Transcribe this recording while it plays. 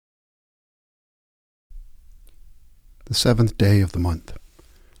the 7th day of the month.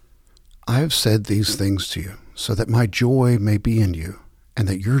 I have said these things to you, so that my joy may be in you, and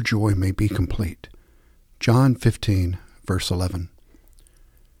that your joy may be complete. John 15, verse 11.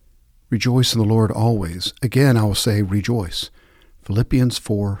 Rejoice in the Lord always. Again, I will say rejoice. Philippians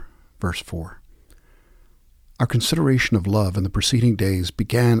 4, verse 4. Our consideration of love in the preceding days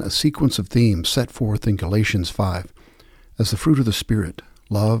began a sequence of themes set forth in Galatians 5 as the fruit of the Spirit: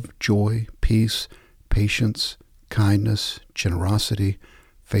 love, joy, peace, patience, kindness, generosity,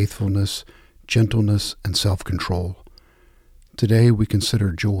 faithfulness, gentleness, and self-control. Today we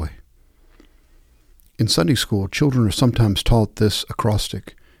consider joy. In Sunday school, children are sometimes taught this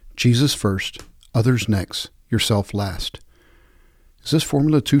acrostic: Jesus first, others next, yourself last. Is this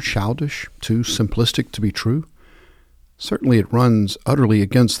formula too childish, too simplistic to be true? Certainly it runs utterly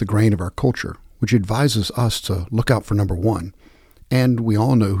against the grain of our culture, which advises us to look out for number one, and we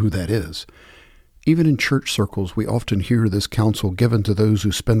all know who that is. Even in church circles, we often hear this counsel given to those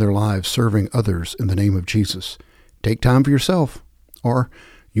who spend their lives serving others in the name of Jesus. Take time for yourself, or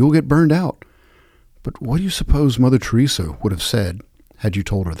you'll get burned out. But what do you suppose Mother Teresa would have said had you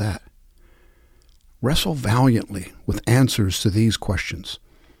told her that? Wrestle valiantly with answers to these questions.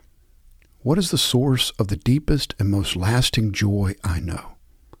 What is the source of the deepest and most lasting joy I know?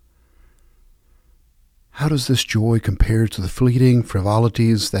 How does this joy compare to the fleeting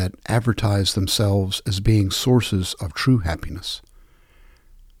frivolities that advertise themselves as being sources of true happiness?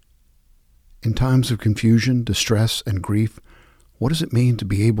 In times of confusion, distress, and grief, what does it mean to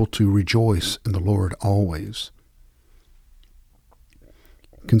be able to rejoice in the Lord always?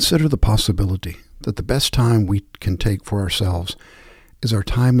 Consider the possibility that the best time we can take for ourselves is our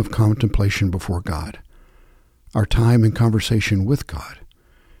time of contemplation before God, our time in conversation with God.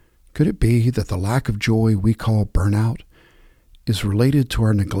 Could it be that the lack of joy we call burnout is related to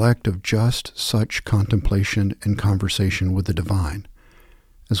our neglect of just such contemplation and conversation with the divine,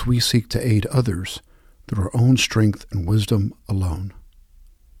 as we seek to aid others through our own strength and wisdom alone?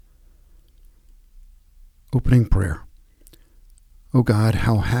 Opening prayer. O God,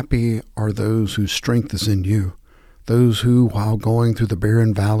 how happy are those whose strength is in you, those who, while going through the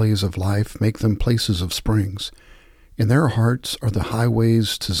barren valleys of life, make them places of springs. In their hearts are the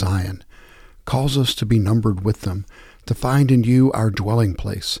highways to Zion. Cause us to be numbered with them, to find in you our dwelling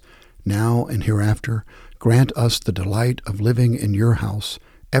place. Now and hereafter, grant us the delight of living in your house,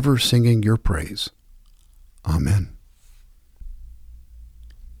 ever singing your praise. Amen.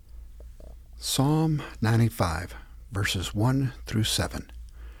 Psalm 95, verses 1 through 7.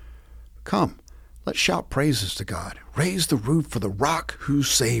 Come, let's shout praises to God. Raise the roof for the rock who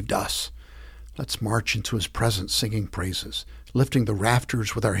saved us. Let's march into his presence singing praises, lifting the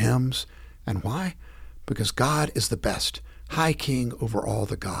rafters with our hymns. And why? Because God is the best, high king over all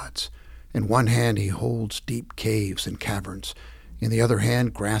the gods. In one hand he holds deep caves and caverns. In the other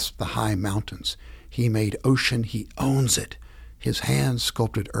hand grasps the high mountains. He made ocean, he owns it. His hands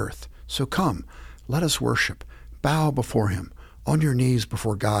sculpted earth. So come, let us worship. Bow before him, on your knees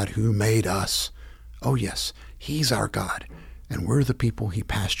before God who made us. Oh yes, he's our God, and we're the people he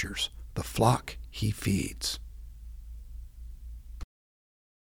pastures, the flock he feeds.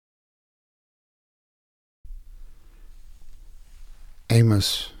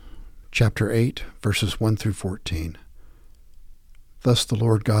 Amos chapter 8, verses 1 through 14. Thus the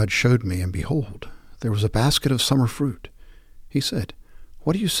Lord God showed me, and behold, there was a basket of summer fruit. He said,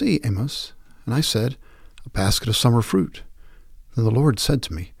 What do you see, Amos? And I said, A basket of summer fruit. Then the Lord said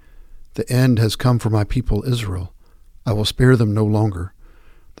to me, The end has come for my people Israel. I will spare them no longer.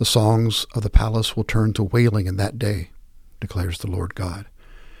 The songs of the palace will turn to wailing in that day, declares the Lord God.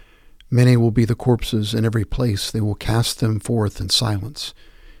 Many will be the corpses in every place. They will cast them forth in silence.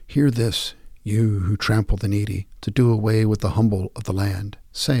 Hear this, you who trample the needy, to do away with the humble of the land,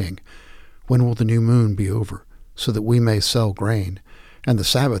 saying, When will the new moon be over, so that we may sell grain, and the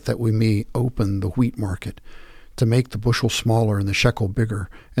Sabbath that we may open the wheat market, to make the bushel smaller and the shekel bigger,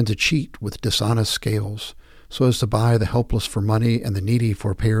 and to cheat with dishonest scales, so as to buy the helpless for money and the needy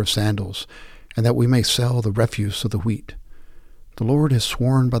for a pair of sandals, and that we may sell the refuse of the wheat. The Lord has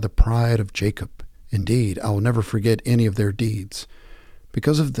sworn by the pride of Jacob. Indeed, I will never forget any of their deeds.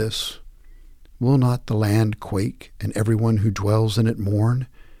 Because of this, will not the land quake, and everyone who dwells in it mourn?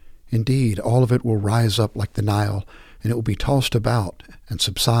 Indeed, all of it will rise up like the Nile, and it will be tossed about and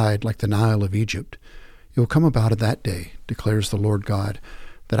subside like the Nile of Egypt. It will come about at that day, declares the Lord God,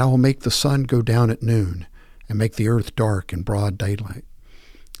 that I will make the sun go down at noon, and make the earth dark in broad daylight.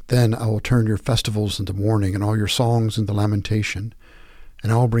 Then I will turn your festivals into mourning, and all your songs into lamentation. And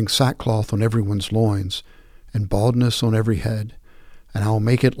I will bring sackcloth on everyone's loins, and baldness on every head. And I will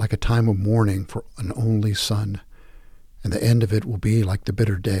make it like a time of mourning for an only son. and the end of it will be like the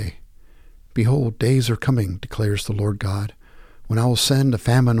bitter day. Behold, days are coming, declares the Lord God, when I will send a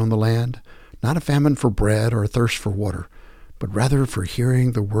famine on the land, not a famine for bread or a thirst for water, but rather for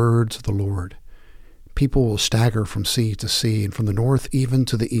hearing the words of the Lord. People will stagger from sea to sea, and from the north even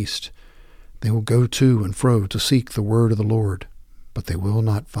to the east. They will go to and fro to seek the word of the Lord, but they will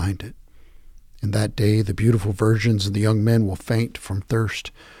not find it. In that day the beautiful virgins and the young men will faint from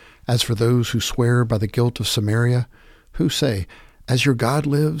thirst. As for those who swear by the guilt of Samaria, who say, As your God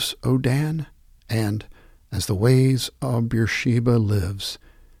lives, O Dan, and as the ways of Beersheba lives,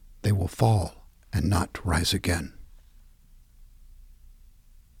 they will fall and not rise again.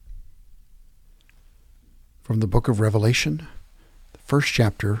 From the book of Revelation, the first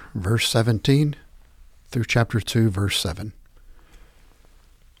chapter, verse 17, through chapter 2, verse 7.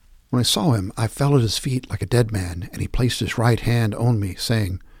 When I saw him, I fell at his feet like a dead man, and he placed his right hand on me,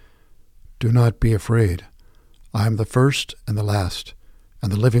 saying, Do not be afraid. I am the first and the last, and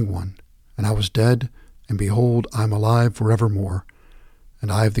the living one. And I was dead, and behold, I am alive forevermore,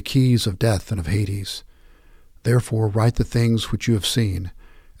 and I have the keys of death and of Hades. Therefore write the things which you have seen,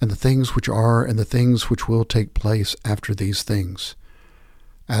 and the things which are, and the things which will take place after these things.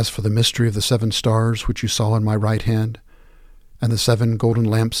 As for the mystery of the 7 stars which you saw in my right hand, and the 7 golden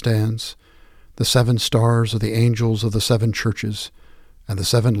lampstands, the 7 stars are the angels of the 7 churches, and the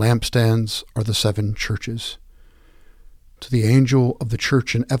 7 lampstands are the 7 churches. To the angel of the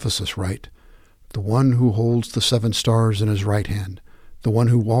church in Ephesus write, The one who holds the 7 stars in his right hand, the one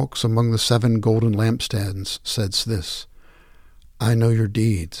who walks among the 7 golden lampstands, says this, I know your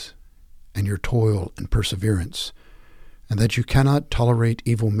deeds, and your toil and perseverance, and that you cannot tolerate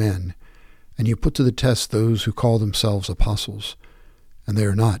evil men, and you put to the test those who call themselves apostles, and they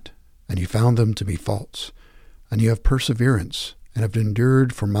are not, and you found them to be false. And you have perseverance, and have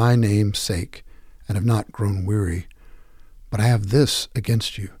endured for my name's sake, and have not grown weary. But I have this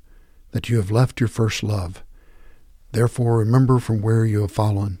against you, that you have left your first love. Therefore remember from where you have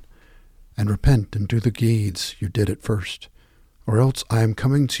fallen, and repent and do the deeds you did at first. Or else I am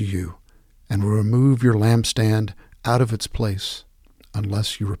coming to you, and will remove your lampstand out of its place,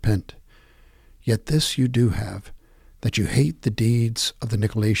 unless you repent. Yet this you do have, that you hate the deeds of the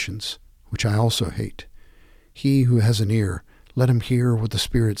Nicolaitans, which I also hate. He who has an ear, let him hear what the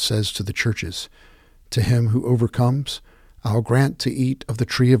Spirit says to the churches. To him who overcomes, I will grant to eat of the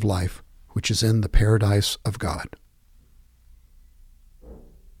tree of life, which is in the paradise of God.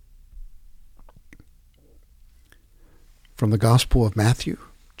 From the Gospel of Matthew,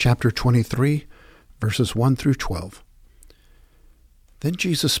 chapter 23, verses 1 through 12. Then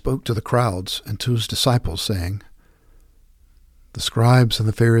Jesus spoke to the crowds and to his disciples, saying, The scribes and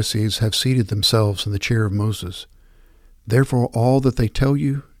the Pharisees have seated themselves in the chair of Moses. Therefore all that they tell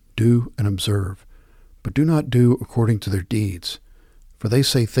you, do and observe, but do not do according to their deeds, for they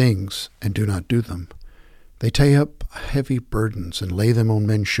say things and do not do them. They take up heavy burdens and lay them on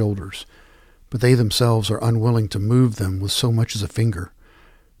men's shoulders, but they themselves are unwilling to move them with so much as a finger.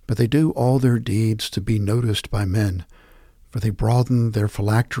 But they do all their deeds to be noticed by men, for they broaden their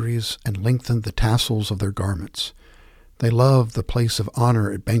phylacteries and lengthen the tassels of their garments. They love the place of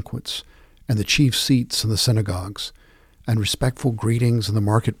honor at banquets, and the chief seats in the synagogues, and respectful greetings in the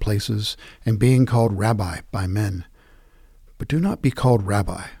marketplaces, and being called Rabbi by men. But do not be called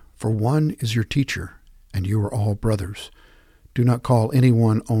Rabbi, for one is your teacher, and you are all brothers. Do not call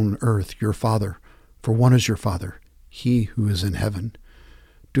anyone on earth your father, for one is your Father, he who is in heaven.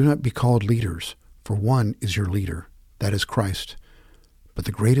 Do not be called leaders, for one is your leader, that is Christ. But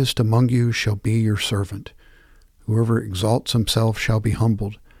the greatest among you shall be your servant. Whoever exalts himself shall be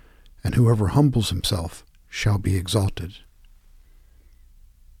humbled, and whoever humbles himself shall be exalted.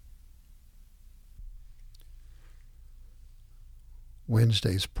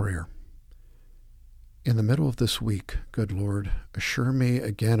 Wednesday's Prayer. In the middle of this week, good Lord, assure me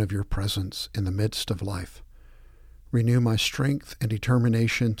again of your presence in the midst of life. Renew my strength and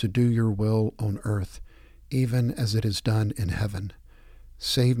determination to do your will on earth, even as it is done in heaven.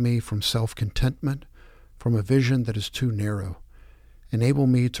 Save me from self-contentment, from a vision that is too narrow. Enable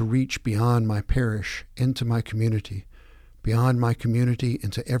me to reach beyond my parish into my community, beyond my community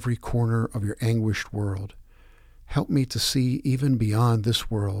into every corner of your anguished world. Help me to see even beyond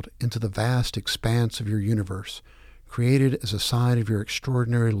this world into the vast expanse of your universe, created as a sign of your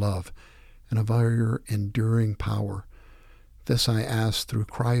extraordinary love and of your enduring power. This I ask through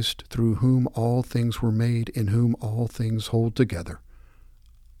Christ, through whom all things were made, in whom all things hold together.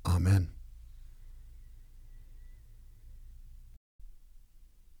 Amen.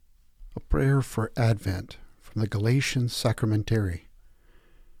 A prayer for Advent from the Galatian Sacramentary.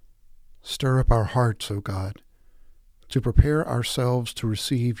 Stir up our hearts, O God, to prepare ourselves to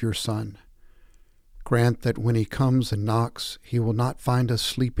receive your Son. Grant that when he comes and knocks, he will not find us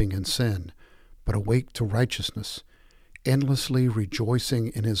sleeping in sin, but awake to righteousness, endlessly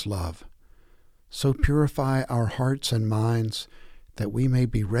rejoicing in his love. So purify our hearts and minds that we may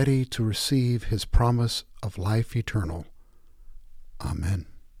be ready to receive his promise of life eternal. Amen.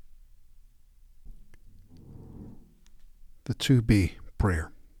 The 2B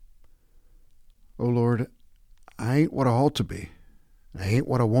prayer. O Lord, I ain't what I ought to be. I ain't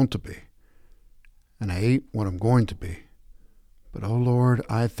what I want to be. And I ain't what I'm going to be. But, O Lord,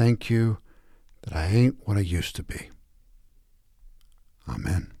 I thank you that I ain't what I used to be.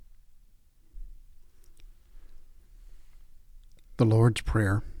 Amen. The Lord's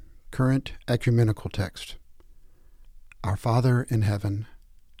Prayer, current ecumenical text. Our Father in heaven,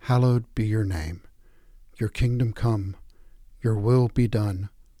 hallowed be your name. Your kingdom come, your will be done,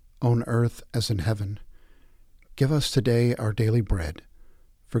 on earth as in heaven. Give us today our daily bread.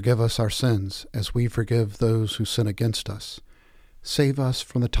 Forgive us our sins as we forgive those who sin against us. Save us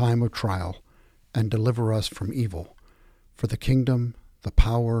from the time of trial, and deliver us from evil. For the kingdom, the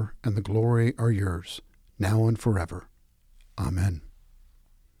power, and the glory are yours, now and forever. Amen.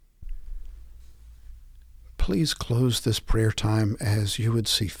 Please close this prayer time as you would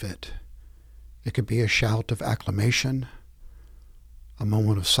see fit. It could be a shout of acclamation, a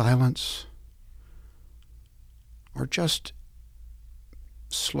moment of silence, or just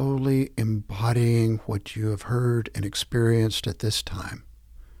slowly embodying what you have heard and experienced at this time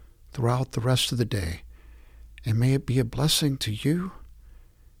throughout the rest of the day. And may it be a blessing to you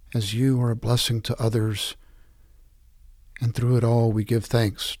as you are a blessing to others. And through it all, we give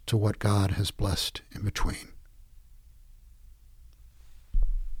thanks to what God has blessed in between.